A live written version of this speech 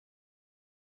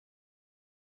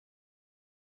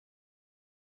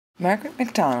Margaret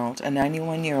MacDonald, a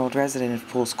 91-year-old resident of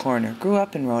Poole's Corner, grew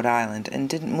up in Rhode Island and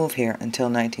didn't move here until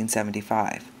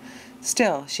 1975.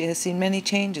 Still, she has seen many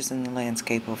changes in the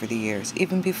landscape over the years,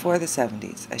 even before the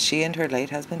 70s, as she and her late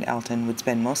husband Elton would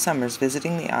spend most summers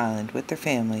visiting the island with their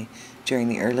family during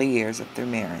the early years of their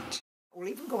marriage. Well,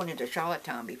 even going into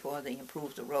Charlottetown before they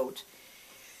improved the roads,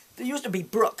 there used to be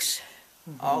brooks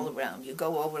all around. You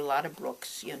go over a lot of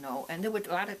brooks, you know, and there were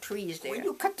a lot of trees there. When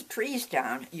you cut the trees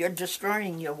down, you're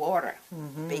destroying your water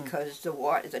because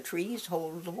the trees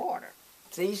hold the water.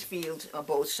 These fields are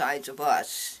both sides of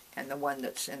us and the one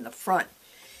that's in the front.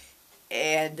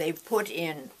 And they've put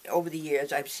in, over the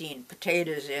years, I've seen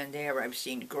potatoes in there, I've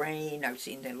seen grain, I've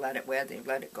seen they let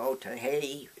it go to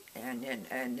hay, and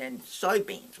then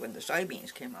soybeans, when the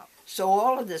soybeans came up. So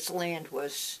all of this land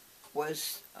was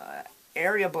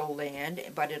arable land,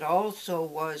 but it also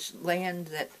was land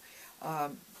that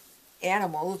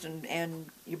animals and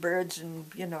your birds and,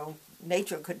 you know,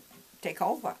 nature could take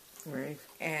over. Right.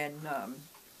 And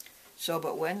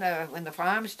but when the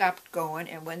farm stopped going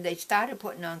and when they started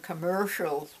putting on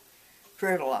commercial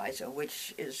fertilizer,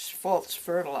 which is false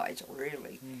fertilizer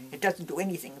really, it doesn't do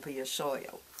anything for your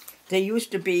soil. There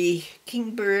used to be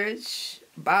kingbirds,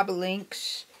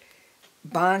 bobolinks,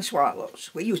 barn swallows.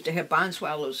 We used to have barn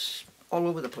swallows all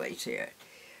over the place here.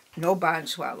 No barn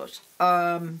swallows.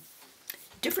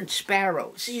 Different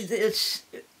sparrows. See, this,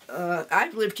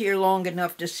 I've lived here long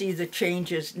enough to see the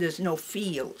changes. There's no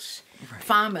fields. Right.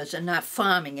 Farmers are not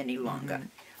farming any longer.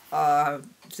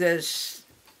 There's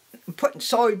putting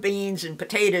soybeans and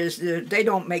potatoes. They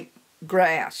don't make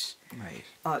grass. Right.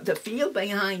 The field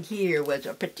behind here was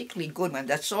a particularly good one.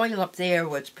 The soil up there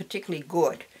was particularly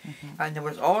good, and there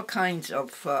was all kinds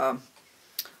of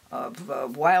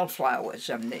wildflowers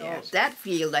in there. Yes. That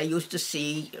field I used to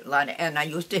see a lot, and I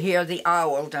used to hear the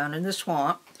owl down in the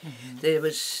swamp. There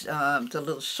was the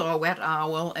little saw-whet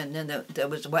owl, and then there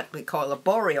was what we call a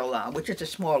boreal owl, which is a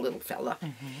small little fella,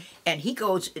 and he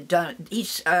goes down.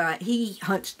 He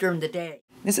hunts during the day.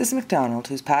 Mrs. MacDonald,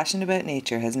 whose passion about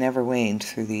nature has never waned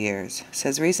through the years,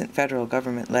 says recent federal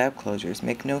government lab closures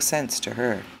make no sense to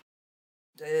her.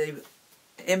 The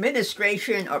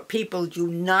administration or people do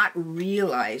not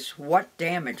realize what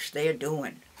damage they're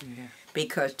doing.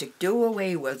 Because to do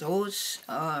away with those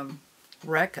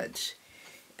records,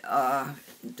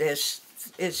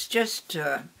 it's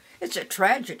a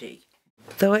tragedy.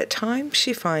 Though at times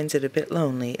she finds it a bit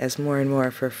lonely as more and more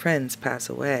of her friends pass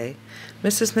away,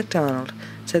 Mrs. MacDonald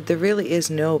said there really is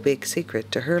no big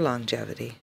secret to her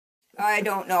longevity. I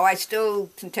don't know. I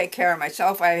still can take care of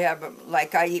myself. I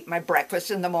eat my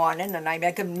breakfast in the morning, and I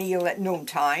make a meal at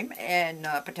noontime, and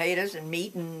potatoes and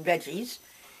meat and veggies.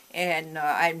 And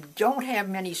I don't have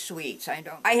many sweets.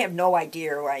 I have no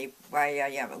idea why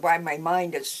my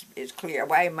mind is clear,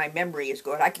 why my memory is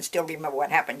good. I can still remember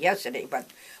what happened yesterday, but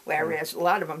whereas a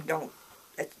lot of them don't,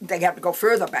 they have to go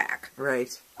further back.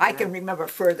 Right. I can remember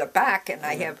further back, and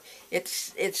I have,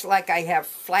 it's like I have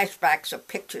flashbacks of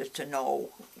pictures to know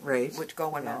what's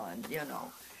going on, you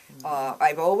know.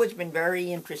 I've always been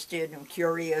very interested and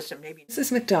curious, and maybe...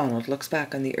 Mrs. MacDonald looks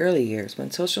back on the early years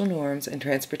when social norms and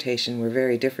transportation were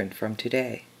very different from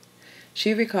today.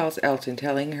 She recalls Elton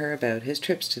telling her about his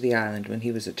trips to the island when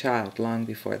he was a child, long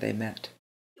before they met.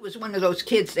 He was one of those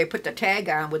kids, they put the tag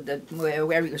on with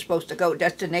where he was supposed to go,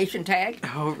 destination tag.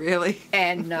 Oh, really?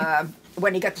 And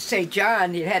when he got to St.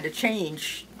 John, he had to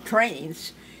change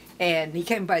trains, and he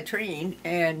came by train,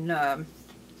 and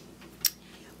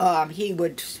they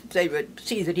would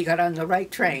see that he got on the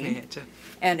right train,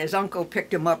 and his uncle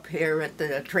picked him up here at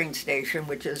the train station,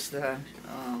 which is the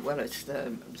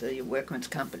Workman's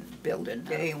Company building.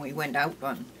 And we went out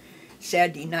on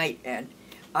Saturday night, and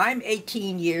I'm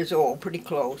 18 years old, pretty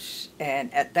close,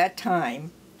 and at that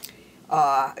time,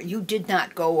 you did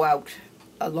not go out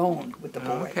alone with the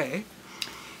boy. Okay.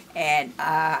 And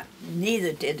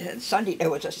neither did Sunday. It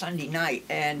was a Sunday night,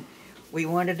 and we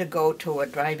wanted to go to a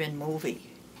drive-in movie.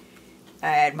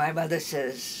 And my mother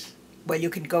says, well, you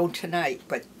can go tonight,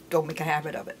 but don't make a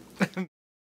habit of it.